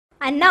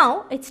And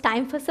now it's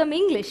time for some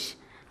English.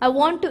 I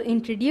want to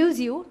introduce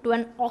you to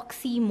an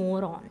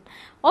oxymoron.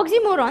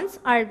 Oxymorons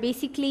are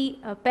basically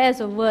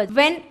pairs of words.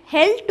 When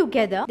held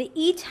together, they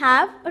each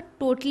have a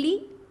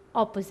totally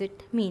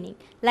opposite meaning,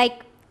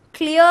 like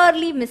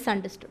clearly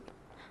misunderstood,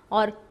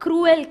 or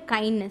cruel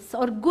kindness,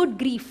 or good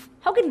grief.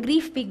 How can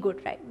grief be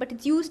good, right? But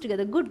it's used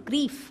together. Good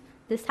grief,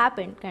 this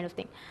happened, kind of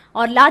thing.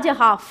 Or larger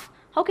half.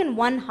 How can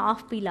one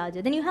half be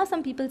larger? Then you have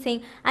some people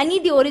saying, I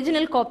need the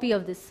original copy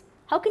of this.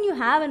 How can you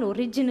have an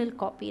original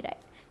copy, right?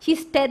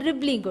 She's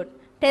terribly good.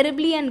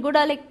 Terribly and good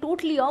are like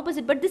totally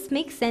opposite, but this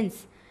makes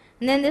sense.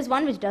 And then there's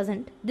one which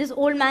doesn't. This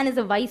old man is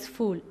a wise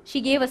fool.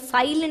 She gave a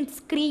silent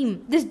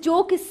scream. This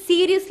joke is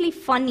seriously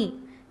funny.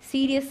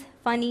 Serious,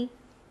 funny,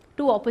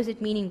 two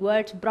opposite meaning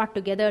words brought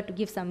together to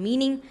give some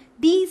meaning.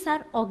 These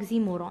are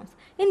oxymorons.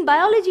 In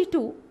biology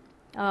too,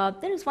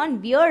 there is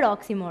one weird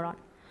oxymoron.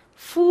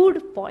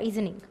 Food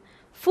poisoning.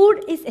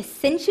 Food is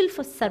essential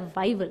for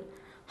survival.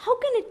 How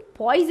can it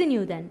poison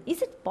you then?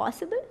 Is it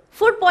possible?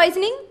 Food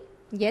poisoning?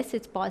 Yes,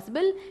 it's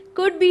possible.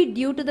 Could be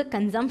due to the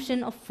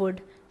consumption of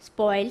food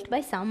spoiled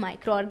by some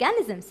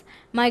microorganisms.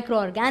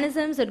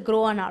 Microorganisms that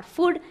grow on our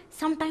food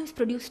sometimes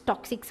produce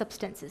toxic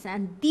substances,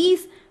 and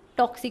these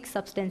toxic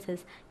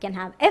substances can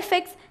have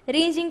effects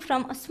ranging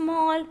from a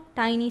small,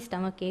 tiny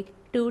stomachache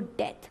to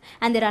death.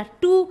 And there are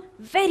two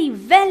very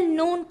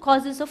well-known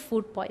causes of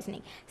food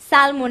poisoning: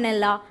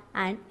 Salmonella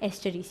and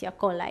Escherichia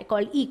coli,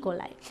 called E.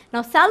 coli.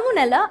 Now,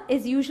 Salmonella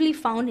is usually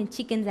found in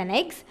chickens and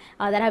eggs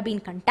that have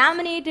been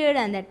contaminated,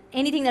 and that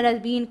anything that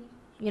has been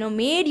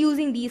made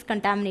using these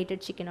contaminated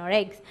chicken or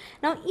eggs.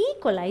 Now, E.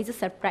 coli is a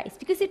surprise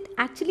because it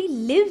actually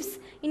lives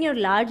in your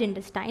large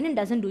intestine and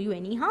doesn't do you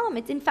any harm.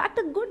 It's in fact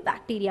a good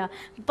bacteria.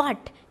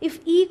 But if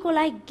E.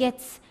 coli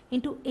gets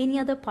into any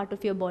other part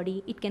of your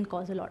body, it can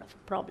cause a lot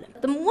of problems.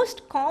 The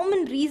most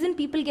common reason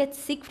people get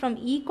sick from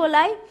E.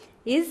 coli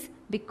is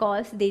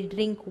because they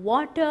drink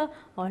water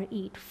or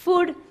eat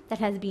food that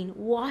has been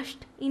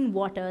washed in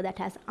water that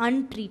has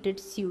untreated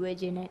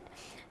sewage in it.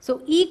 So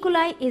E.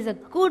 coli is a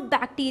good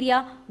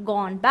bacteria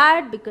gone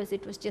bad because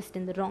it was just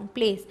in the wrong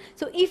place.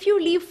 So if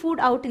you leave food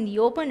out in the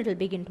open, it will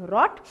begin to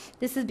rot.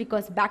 This is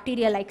because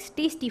bacteria likes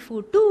tasty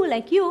food too,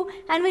 like you,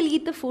 and will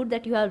eat the food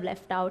that you have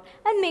left out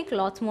and make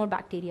lots more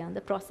bacteria in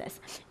the process.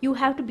 You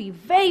have to be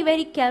very,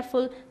 very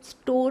careful,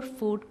 store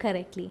food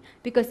correctly,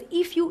 because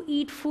if you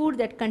eat food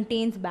that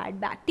contains bad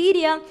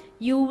bacteria,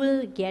 you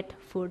will get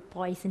food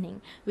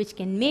poisoning, which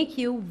can make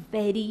you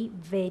very,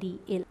 very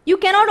ill. You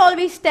cannot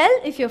always tell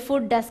if your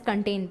food does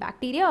contain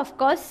bacteria. Of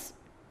course,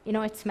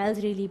 it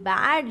smells really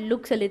bad,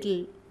 looks a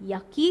little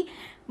yucky,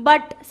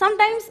 but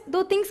sometimes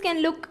though things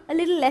can look a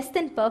little less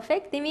than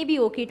perfect, they may be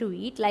okay to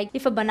eat. Like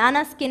if a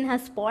banana skin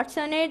has spots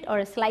on it, or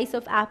a slice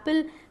of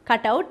apple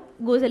cut out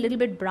goes a little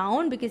bit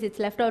brown because it's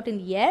left out in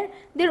the air,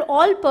 they're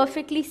all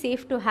perfectly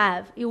safe to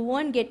have. You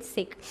won't get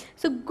sick.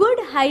 So good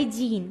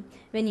hygiene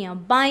when you're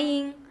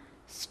buying,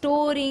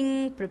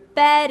 storing,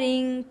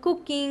 preparing,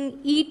 cooking,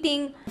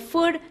 eating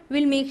food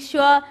will make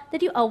sure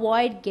that you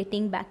avoid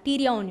getting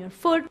bacteria on your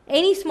food.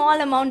 Any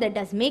small amount that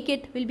does make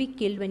it will be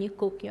killed when you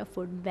cook your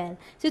food well.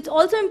 So it's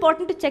also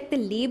important to check the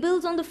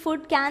labels on the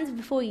food cans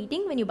before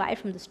eating when you buy it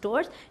from the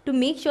stores to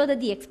make sure that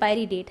the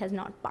expiry date has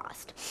not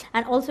passed.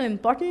 And also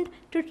important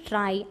to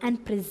try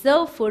and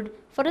preserve food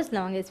for as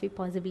long as we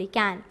possibly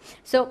can.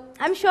 So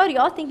I'm sure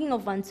you're thinking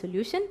of one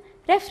solution: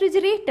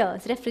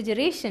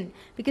 refrigeration.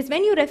 Because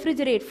when you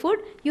refrigerate food,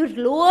 you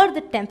lower the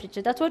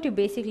temperature. That's what you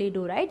basically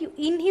do, right? You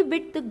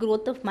inhibit the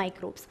growth of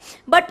microbes.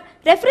 But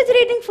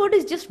refrigerating food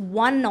is just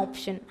one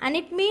option, and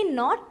it may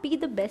not be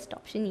the best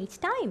option each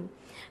time.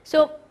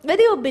 So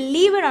whether you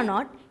believe it or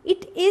not,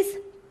 it is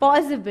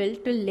possible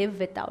to live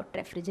without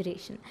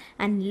refrigeration.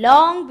 And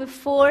long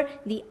before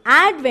the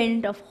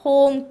advent of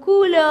home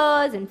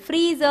coolers and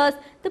freezers,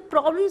 the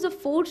problems of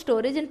food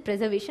storage and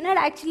preservation had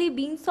actually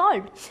been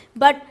solved.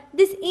 But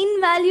this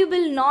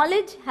invaluable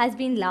knowledge has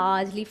been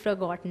largely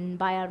forgotten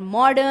by our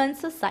modern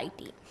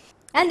society.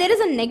 And there is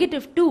a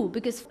negative too,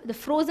 because the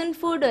frozen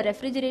food or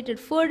refrigerated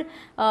food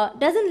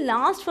doesn't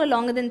last for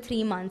longer than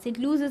 3 months. It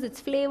loses its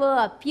flavor,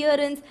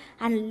 appearance,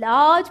 and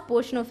large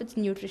portion of its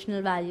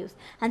nutritional values.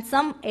 And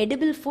some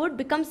edible food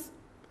becomes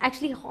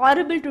actually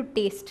horrible to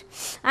taste.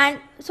 And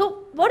so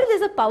what if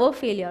there's a power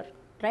failure,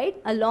 right?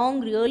 A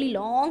really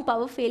long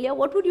power failure.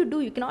 What would you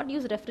do? You cannot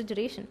use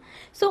refrigeration.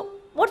 So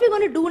what we're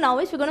going to do now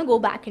is we're going to go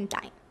back in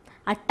time.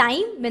 A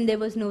time when there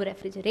was no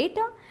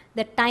refrigerator,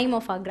 the time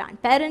of our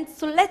grandparents.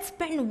 So let's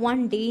spend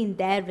one day in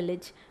their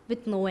village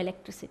with no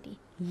electricity.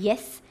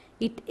 Yes,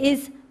 it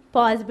is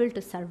possible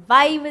to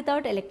survive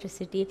without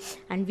electricity,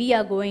 and we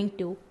are going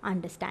to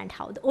understand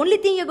how. The only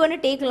thing you're going to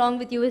take along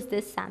with you is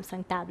this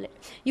Samsung tablet.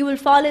 You will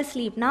fall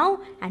asleep now,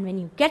 and when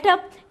you get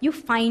up, you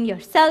find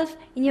yourself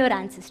in your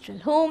ancestral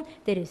home.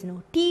 There is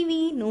no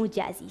TV, no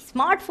jazzy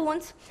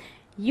smartphones.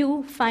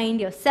 You find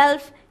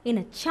yourself in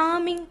a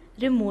charming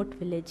remote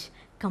village,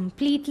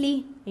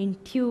 completely in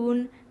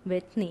tune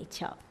with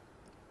nature.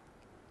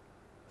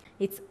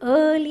 It's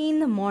early in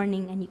the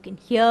morning and you can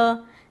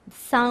hear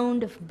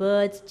sound of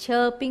birds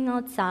chirping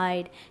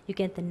outside. You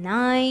get the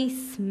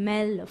nice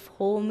smell of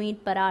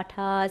homemade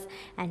parathas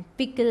and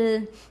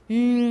pickle.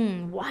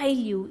 While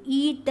you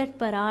eat that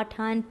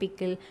paratha and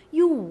pickle,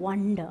 you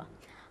wonder,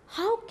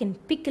 how can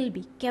pickle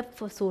be kept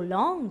for so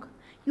long?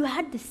 You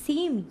had the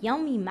same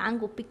yummy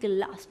mango pickle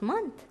last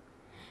month.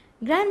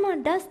 Grandma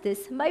does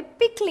this by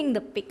pickling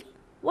the pickle.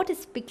 What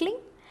is pickling?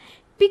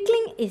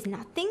 Pickling is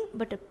nothing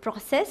but a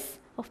process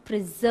of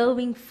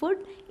preserving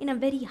food in a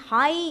very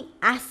high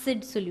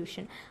acid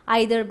solution,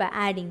 either by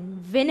adding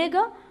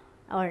vinegar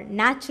or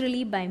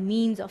naturally by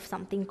means of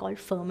something called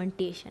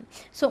fermentation.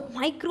 So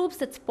microbes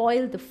that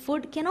spoil the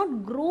food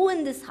cannot grow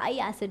in this high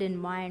acid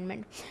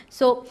environment.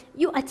 So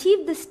you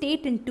achieve this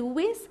state in two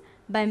ways,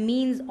 by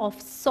means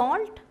of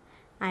salt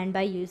and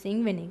by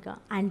using vinegar.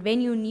 And when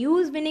you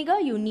use vinegar,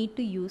 you need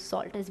to use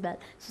salt as well.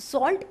 So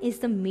salt is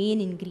the main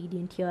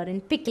ingredient here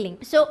in pickling.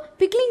 So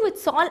pickling with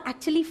salt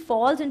actually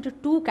falls into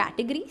two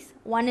categories.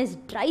 One is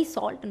dry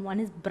salt and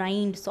one is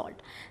brined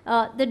salt.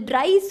 The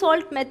dry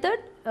salt method,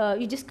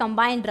 you just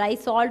combine dry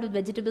salt with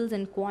vegetables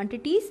in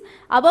quantities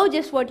above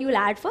just what you will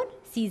add for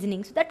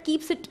seasoning. So that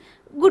keeps it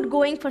good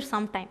going for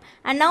some time.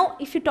 And now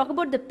if you talk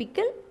about the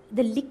pickle,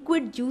 the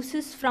liquid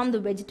juices from the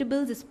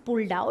vegetables is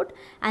pulled out,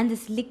 and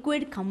this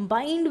liquid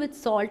combined with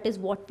salt is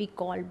what we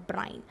call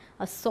brine,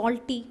 a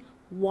salty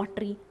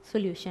watery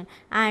solution.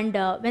 And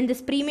when this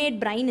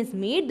pre-made brine is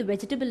made, the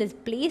vegetable is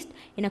placed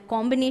in a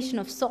combination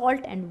of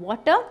salt and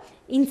water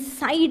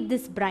inside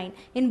this brine.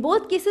 In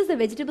both cases, the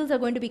vegetables are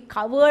going to be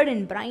covered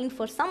in brine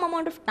for some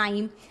amount of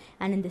time,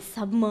 and in the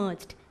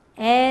submerged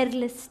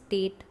airless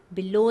state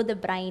below the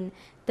brine,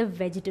 the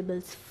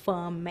vegetables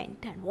ferment.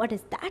 And what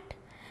is that?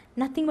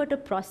 Nothing but a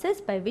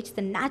process by which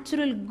the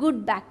natural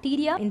good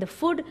bacteria in the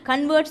food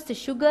converts the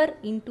sugar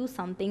into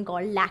something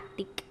called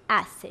lactic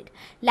acid.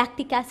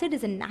 Lactic acid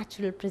is a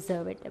natural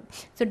preservative.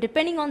 So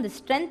depending on the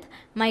strength,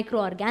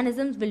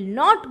 microorganisms will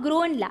not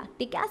grow in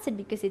lactic acid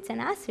because it's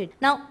an acid.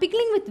 Now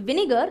pickling with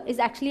vinegar is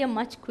actually a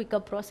much quicker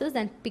process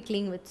than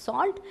pickling with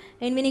salt.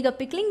 In vinegar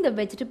pickling, the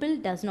vegetable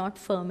does not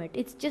ferment.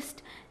 It's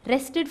just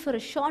rested for a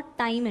short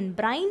time in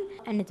brine,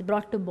 and it's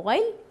brought to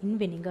boil in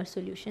vinegar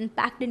solution,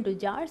 packed into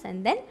jars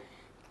and then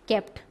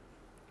kept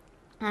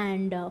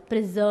and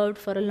preserved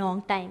for a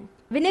long time.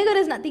 Vinegar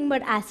is nothing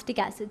but acetic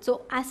acid.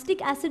 So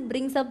acetic acid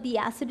brings up the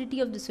acidity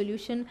of the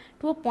solution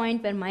to a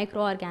point where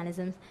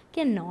microorganisms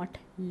cannot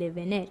live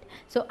in it.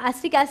 So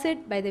acetic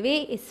acid, by the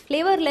way, is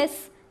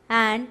flavorless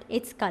and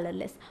it's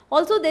colorless.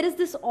 Also, there is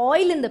this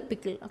oil in the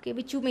pickle, okay,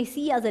 which you may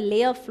see as a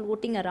layer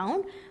floating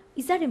around.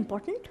 Is that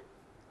important?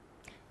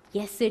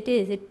 Yes, it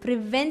is. It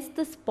prevents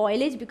the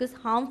spoilage because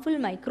harmful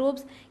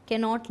microbes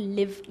cannot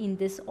live in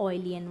this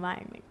oily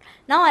environment.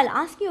 Now, I'll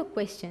ask you a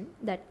question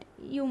that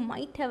you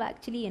might have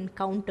actually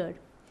encountered.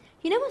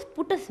 You never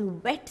put a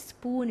wet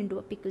spoon into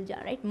a pickle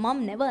jar, right?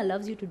 Mom never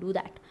allows you to do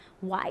that.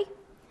 Why?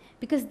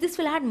 Because this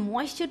will add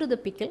moisture to the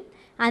pickle,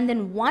 and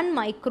then one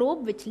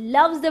microbe which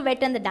loves the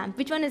wet and the damp.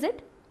 Which one is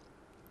it?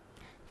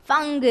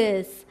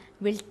 Fungus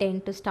will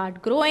tend to start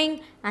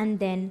growing, and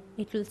then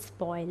it will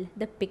spoil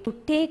the pickle.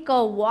 You take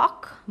a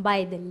walk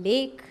by the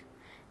lake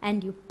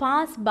and you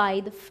pass by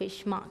the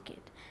fish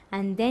market,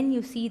 and then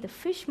you see the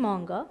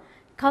fishmonger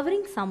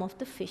covering some of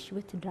the fish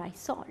with dry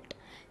salt.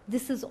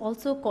 This is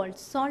also called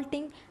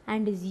salting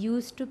and is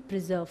used to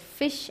preserve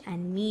fish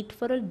and meat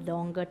for a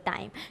longer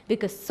time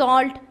because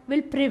salt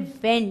will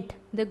prevent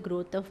the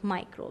growth of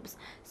microbes.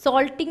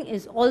 Salting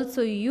is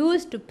also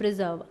used to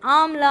preserve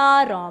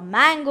amla, raw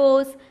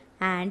mangoes,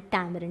 and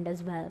tamarind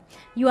as well.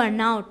 You are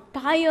now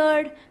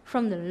tired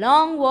from the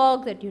long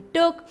walk that you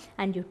took,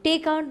 and you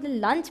take out the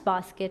lunch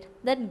basket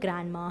that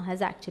grandma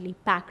has actually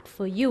packed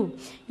for you.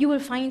 You will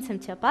find some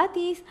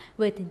chapatis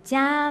with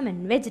jam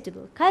and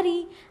vegetable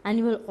curry, and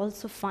you will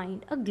also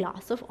find a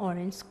glass of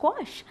orange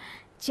squash.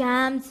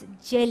 Jams,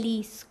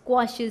 jelly,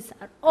 squashes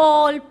are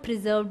all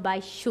preserved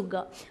by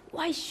sugar.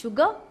 Why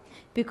sugar?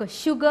 Because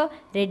sugar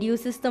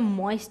reduces the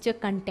moisture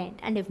content,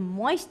 and if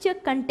moisture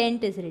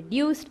content is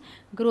reduced,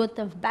 growth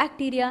of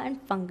bacteria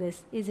and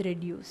fungus is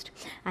reduced,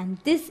 and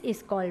this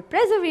is called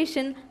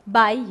preservation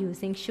by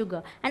using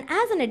sugar. And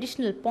as an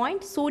additional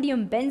point,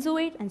 sodium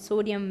benzoate and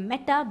sodium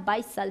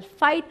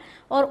metabisulfite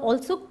are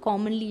also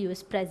commonly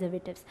used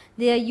preservatives.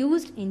 They are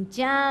used in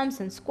jams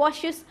and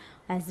squashes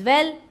as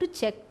well to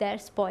check their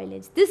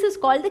spoilage. This is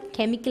called the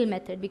chemical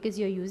method because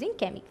you are using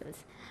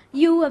chemicals.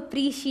 You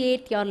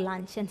appreciate your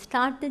lunch and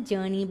start the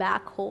journey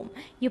back home.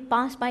 You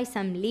pass by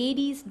some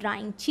ladies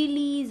drying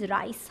chilies,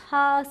 rice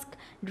husk,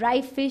 dry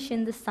fish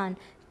in the sun.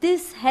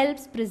 This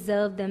helps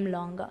preserve them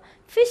longer.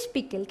 Fish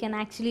pickle can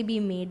actually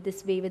be made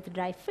this way with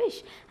dry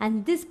fish,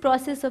 and this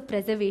process of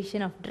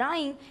preservation of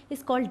drying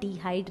is called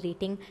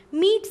dehydrating.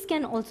 Meats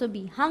can also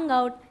be hung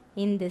out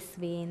in this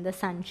way in the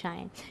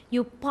sunshine.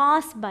 You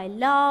pass by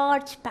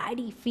large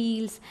paddy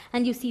fields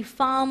and you see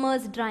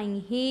farmers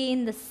drying hay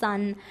in the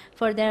sun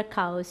for their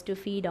cows to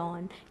feed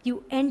on.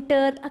 You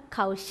enter a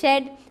cow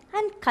shed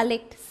and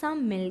collect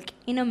some milk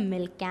in a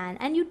milk can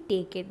and you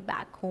take it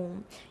back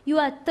home. You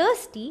are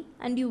thirsty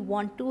and you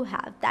want to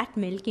have that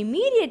milk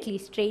immediately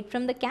straight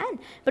from the can.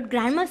 But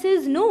grandma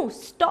says, no,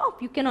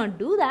 stop, you cannot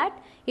do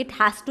that. It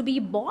has to be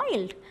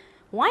boiled.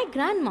 Why,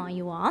 grandma,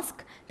 you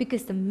ask?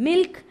 Because the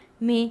milk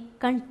may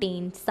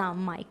contain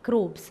some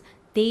microbes.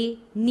 They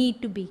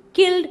need to be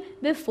killed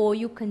before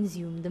you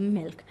consume the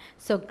milk.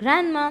 So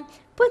grandma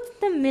puts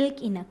the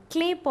milk in a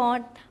clay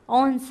pot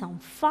on some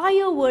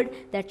firewood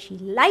that she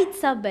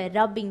lights up by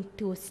rubbing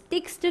two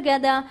sticks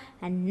together,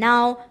 and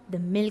now the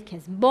milk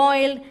has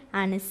boiled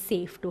and is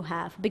safe to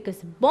have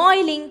because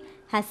boiling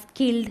has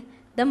killed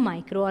the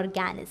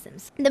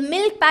microorganisms. The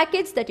milk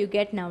packets that you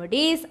get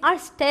nowadays are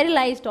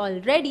sterilized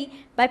already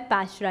by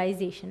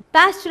pasteurization.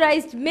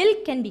 Pasteurized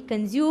milk can be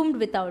consumed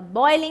without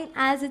boiling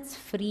as it's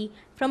free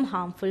from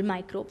harmful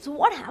microbes. So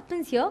what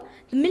happens here?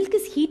 The milk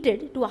is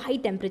heated to a high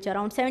temperature,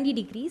 around 70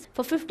 degrees,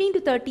 for 15 to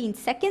 13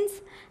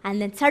 seconds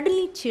and then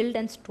suddenly chilled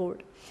and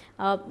stored.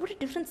 What a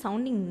different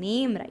sounding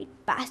name, right?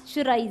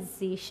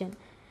 Pasteurization.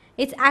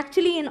 It's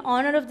actually in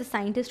honor of the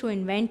scientist who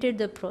invented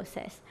the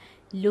process,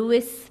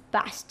 Louis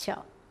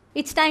Pasteur.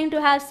 It's time to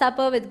have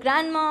supper with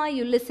grandma,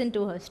 you listen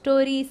to her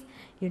stories,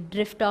 you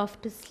drift off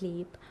to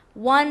sleep.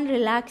 One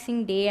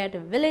relaxing day at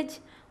a village,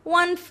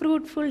 one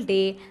fruitful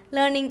day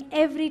learning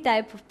every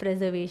type of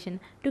preservation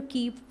to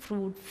keep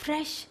food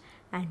fresh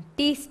and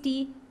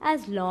tasty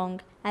as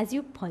long as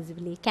you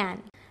possibly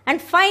can. And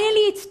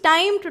finally, it's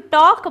time to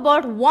talk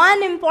about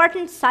one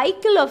important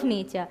cycle of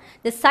nature.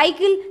 The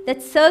cycle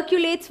that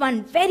circulates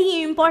one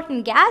very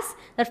important gas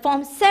that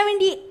forms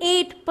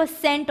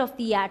 78% of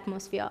the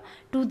atmosphere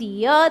to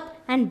the earth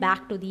and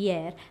back to the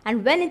air.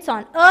 And when it's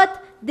on earth,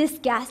 this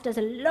gas does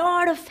a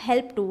lot of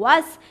help to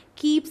us,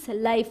 keeps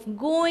life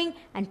going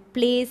and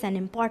plays an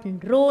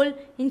important role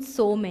in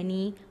so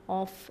many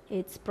of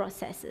its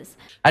processes.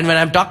 And when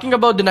I'm talking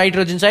about the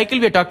nitrogen cycle,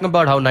 we're talking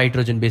about how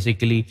nitrogen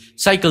basically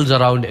cycles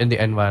around in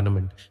the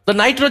environment. The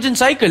nitrogen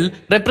cycle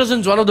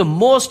represents one of the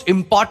most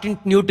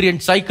important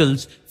nutrient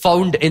cycles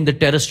found in the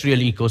terrestrial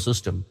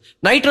ecosystem.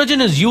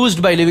 Nitrogen is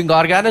used by living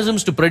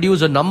organisms to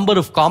produce a number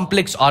of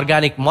complex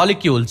organic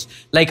molecules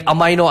like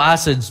amino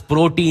acids,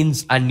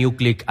 proteins, and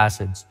nucleic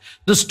acids.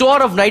 The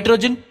store of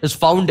nitrogen is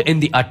found in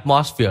the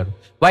atmosphere,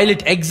 while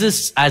it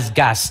exists as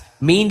gas,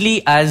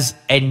 mainly as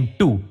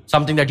N2,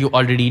 something that you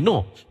already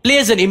know,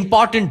 plays an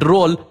important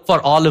role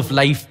for all of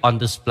life on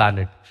this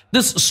planet.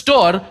 This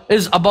store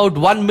is about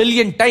 1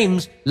 million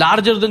times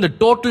larger than the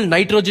total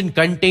nitrogen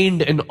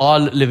contained in all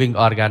living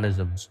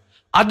organisms.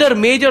 Other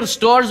major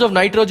stores of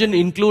nitrogen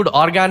include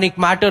organic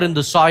matter in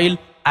the soil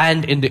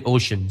and in the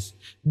oceans.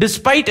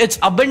 Despite its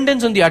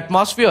abundance in the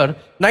atmosphere,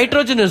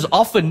 nitrogen is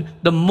often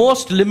the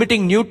most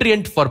limiting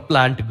nutrient for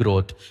plant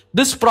growth.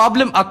 This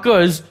problem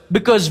occurs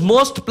because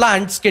most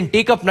plants can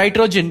take up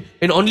nitrogen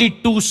in only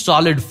two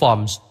solid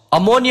forms: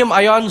 ammonium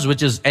ions,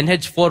 which is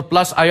NH4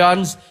 plus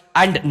ions,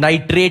 and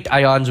nitrate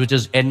ions, which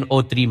is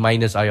NO3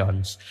 minus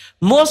ions.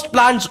 Most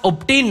plants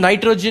obtain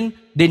nitrogen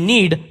they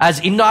need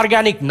as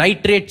inorganic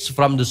nitrates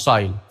from the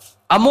soil.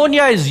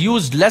 Ammonia is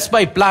used less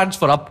by plants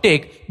for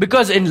uptake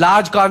because in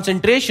large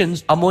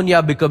concentrations,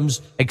 ammonia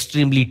becomes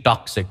extremely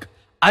toxic.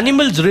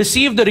 Animals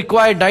receive the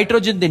required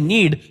nitrogen they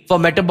need for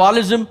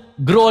metabolism,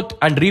 growth,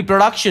 and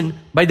reproduction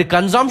by the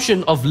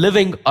consumption of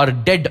living or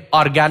dead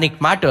organic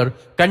matter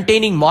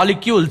containing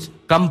molecules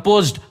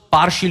composed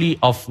partially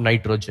of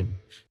nitrogen.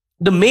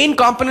 The main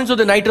components of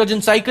the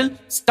nitrogen cycle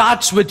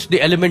starts with the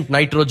element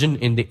nitrogen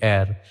in the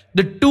air.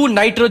 The two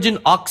nitrogen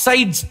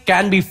oxides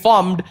can be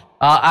formed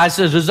as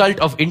a result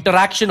of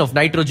interaction of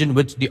nitrogen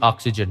with the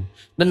oxygen.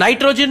 The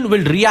nitrogen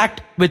will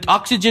react with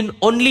oxygen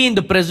only in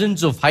the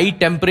presence of high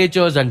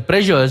temperatures and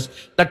pressures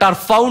that are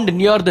found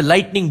near the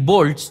lightning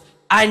bolts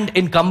and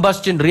in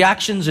combustion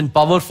reactions in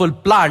powerful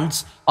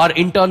plants or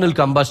internal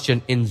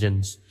combustion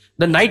engines.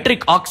 The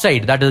nitric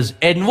oxide, that is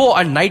NO,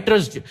 and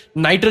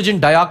nitrogen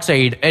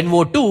dioxide,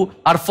 NO2,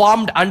 are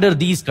formed under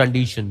these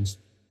conditions.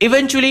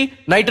 Eventually,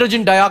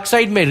 nitrogen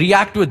dioxide may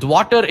react with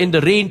water in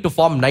the rain to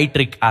form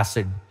nitric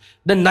acid.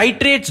 The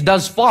nitrates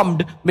thus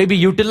formed may be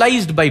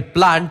utilized by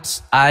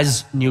plants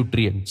as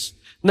nutrients.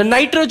 The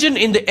nitrogen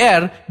in the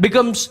air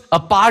becomes a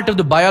part of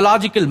the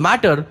biological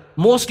matter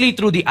mostly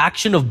through the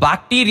action of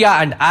bacteria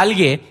and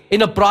algae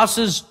in a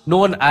process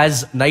known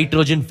as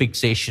nitrogen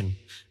fixation.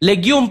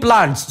 Legume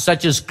plants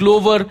such as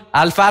clover,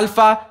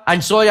 alfalfa,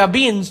 and soya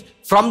beans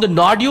from the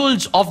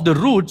nodules of the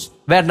roots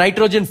where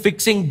nitrogen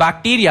fixing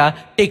bacteria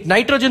take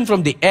nitrogen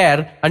from the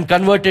air and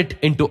convert it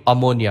into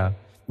ammonia.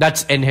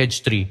 That's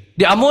NH3.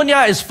 The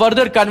ammonia is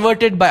further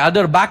converted by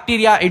other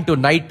bacteria into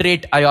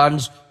nitrate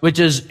ions, which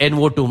is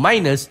NO2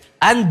 minus,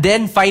 and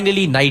then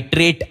finally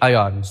nitrate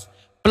ions.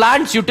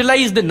 Plants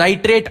utilize the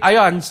nitrate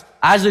ions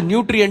as a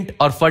nutrient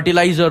or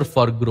fertilizer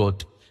for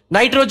growth.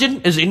 Nitrogen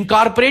is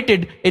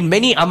incorporated in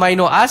many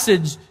amino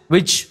acids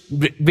which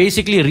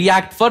basically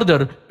react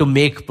further to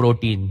make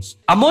proteins.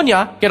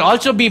 Ammonia can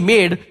also be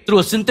made through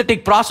a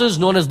synthetic process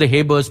known as the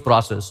Haber's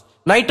process.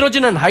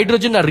 Nitrogen and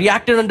hydrogen are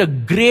reacted under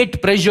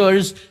great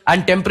pressures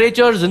and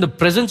temperatures in the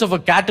presence of a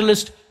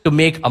catalyst to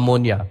make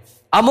ammonia.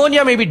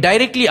 Ammonia may be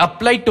directly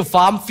applied to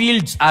farm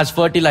fields as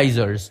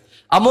fertilizers.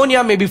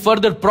 Ammonia may be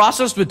further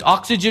processed with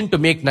oxygen to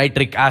make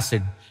nitric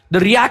acid.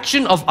 The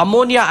reaction of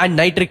ammonia and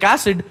nitric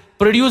acid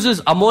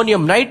produces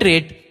ammonium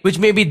nitrate, which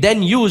may be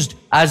then used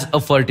as a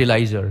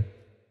fertilizer.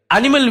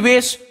 Animal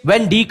waste,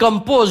 when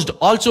decomposed,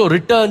 also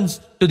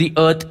returns to the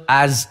earth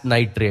as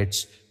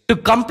nitrates. To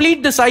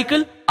complete the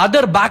cycle,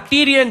 other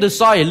bacteria in the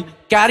soil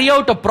carry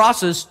out a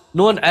process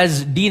known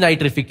as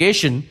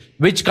denitrification,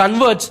 which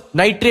converts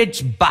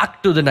nitrates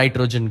back to the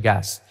nitrogen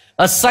gas.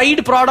 A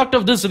side product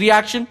of this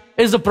reaction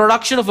is the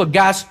production of a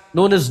gas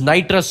known as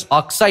nitrous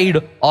oxide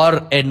or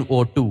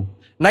NO2.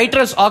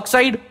 Nitrous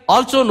oxide,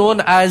 also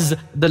known as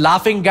the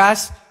laughing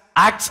gas,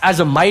 acts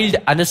as a mild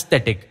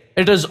anesthetic.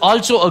 It is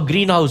also a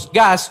greenhouse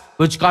gas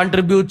which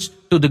contributes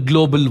to the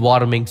global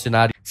warming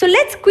scenario. So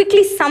let's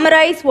quickly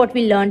summarize what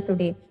we learned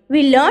today.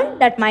 We learned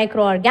that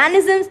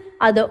microorganisms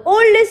are the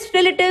oldest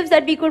relatives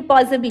that we could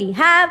possibly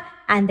have,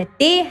 and that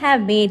they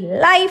have made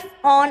life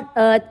on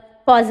Earth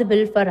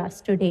possible for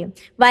us today.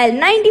 While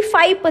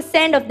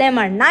 95% of them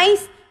are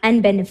nice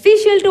and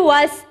beneficial to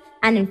us,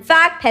 and in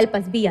fact help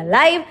us be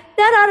alive,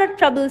 there are a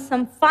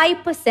troublesome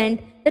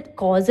 5% that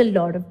cause a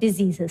lot of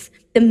diseases.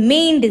 The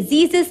main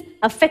diseases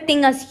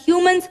affecting us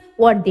humans,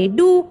 what they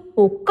do,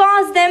 who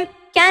cause them,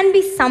 can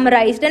be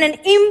summarized in an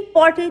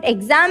important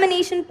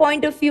examination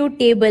point of view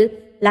table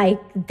like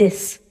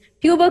this.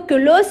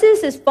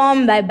 Tuberculosis is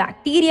formed by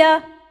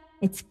bacteria.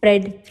 It's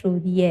spread through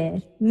the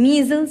air.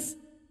 Measles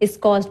is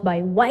caused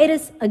by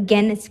virus.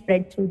 Again, it's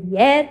spread through the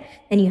air.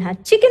 Then you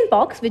have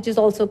chickenpox, which is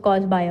also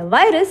caused by a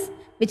virus,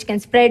 which can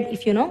spread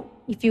if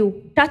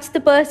you touch the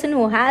person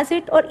who has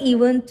it, or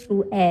even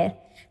through air.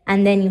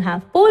 And then you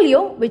have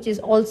polio, which is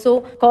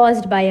also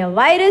caused by a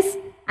virus,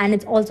 and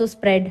it's also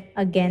spread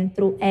again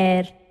through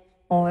air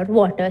or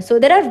water. So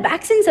there are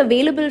vaccines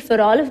available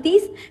for all of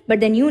these, but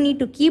then you need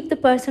to keep the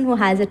person who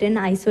has it in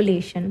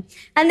isolation.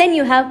 And then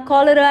you have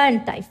cholera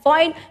and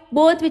typhoid,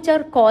 both which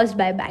are caused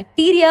by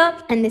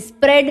bacteria and they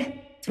spread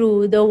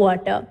through the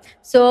water.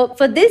 So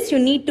for this, you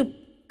need to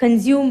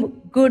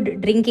consume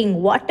good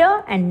drinking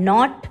water and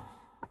not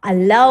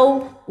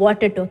allow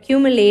water to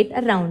accumulate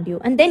around you.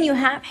 And then you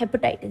have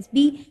hepatitis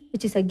B,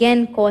 which is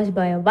again caused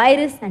by a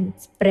virus and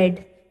it's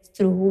spread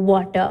through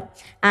water.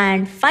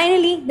 And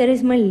finally, there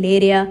is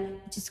malaria,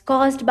 which is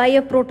caused by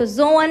a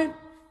protozoan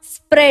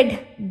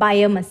spread by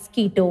a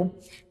mosquito.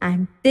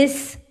 And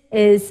this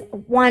is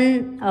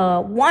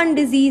one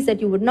disease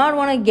that you would not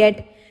want to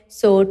get.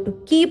 So to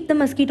keep the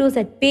mosquitoes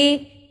at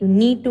bay, you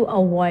need to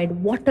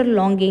avoid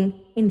waterlogging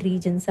in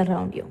regions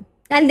around you.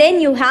 And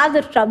then you have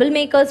the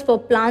troublemakers for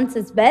plants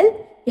as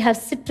well. You have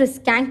citrus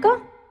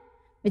canker,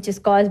 which is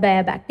caused by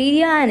a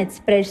bacteria and it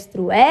spreads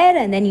through air.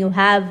 And then you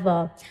have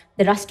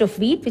the rust of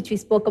wheat, which we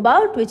spoke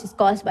about, which is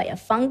caused by a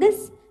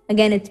fungus.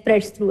 Again, it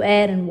spreads through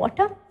air and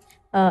water,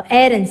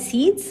 air and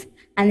seeds.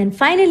 And then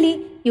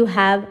finally, you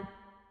have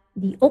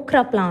the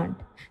okra plant,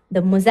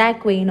 the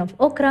mosaic vein of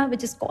okra,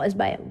 which is caused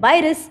by a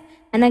virus.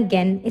 And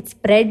again, it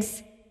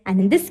spreads. And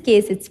in this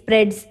case, it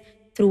spreads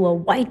through a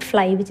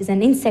whitefly, which is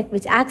an insect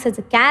which acts as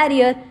a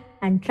carrier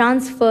and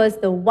transfers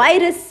the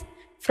virus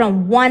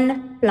from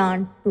one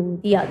plant to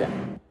the other.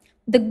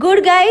 The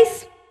good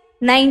guys,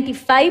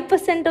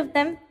 95% of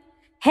them,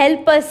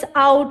 help us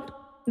out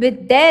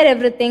with their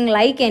everything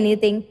like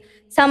anything.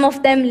 Some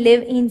of them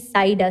live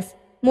inside us,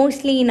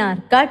 mostly in our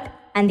gut,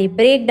 and they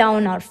break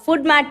down our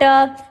food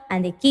matter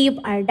and they keep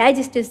our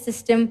digestive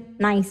system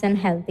nice and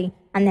healthy.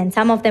 And then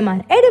some of them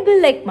are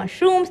edible like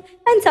mushrooms,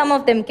 and some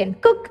of them can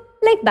cook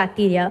like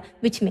bacteria,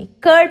 which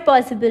make curd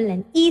possible,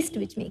 and yeast,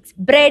 which makes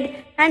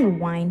bread and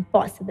wine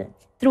possible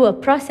through a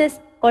process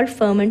called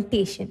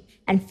fermentation.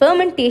 And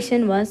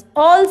fermentation was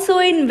also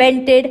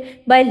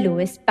invented by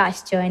Louis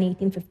Pasteur in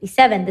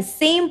 1857, the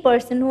same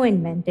person who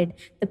invented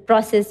the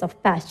process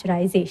of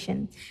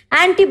pasteurization.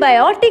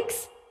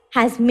 Antibiotics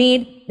has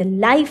made the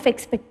life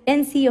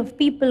expectancy of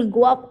people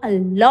go up a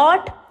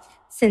lot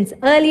since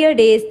earlier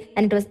days,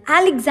 and it was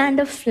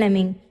Alexander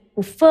Fleming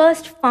who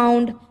first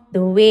found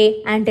the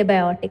way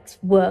antibiotics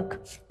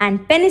work.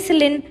 And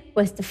penicillin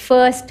was the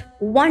first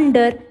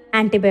wonder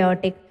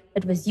antibiotic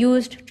that was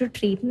used to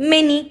treat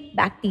many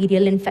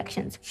bacterial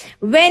infections.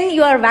 When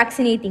you are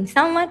vaccinating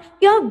someone,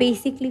 you are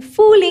basically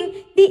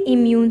fooling the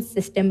immune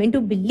system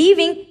into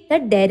believing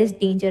that there is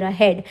danger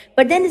ahead.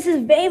 But then this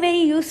is very,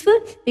 very useful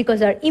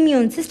because our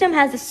immune system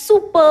has a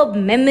superb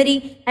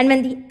memory, and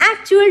when the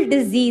actual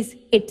disease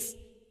hits,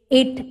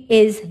 it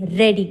is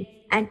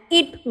ready and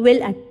it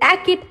will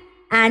attack it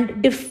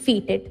and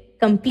defeat it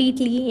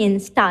completely in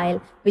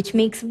style, which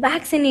makes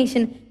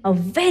vaccination a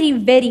very,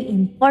 very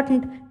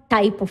important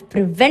type of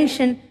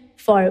prevention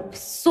for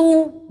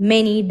so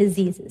many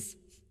diseases.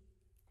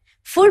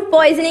 Food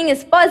poisoning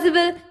is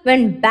possible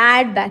when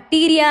bad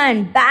bacteria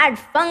and bad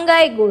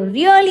fungi go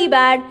really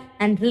bad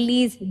and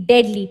release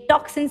deadly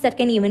toxins that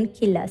can even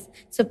kill us.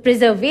 So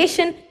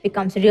preservation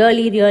becomes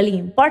really, really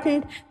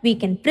important. We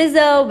can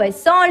preserve by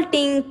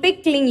salting,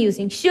 pickling,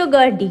 using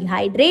sugar,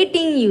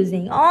 dehydrating,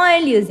 using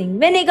oil, using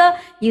vinegar,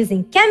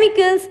 using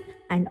chemicals,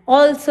 and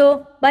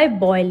also by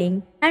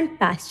boiling and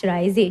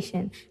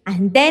pasteurization.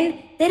 And then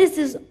there is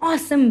this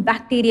awesome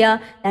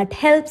bacteria that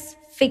helps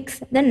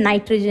fix the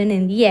nitrogen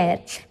in the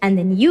air and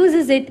then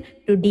uses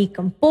it to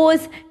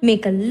decompose,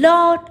 make a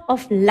lot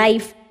of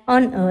life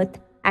on Earth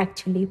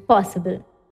actually possible.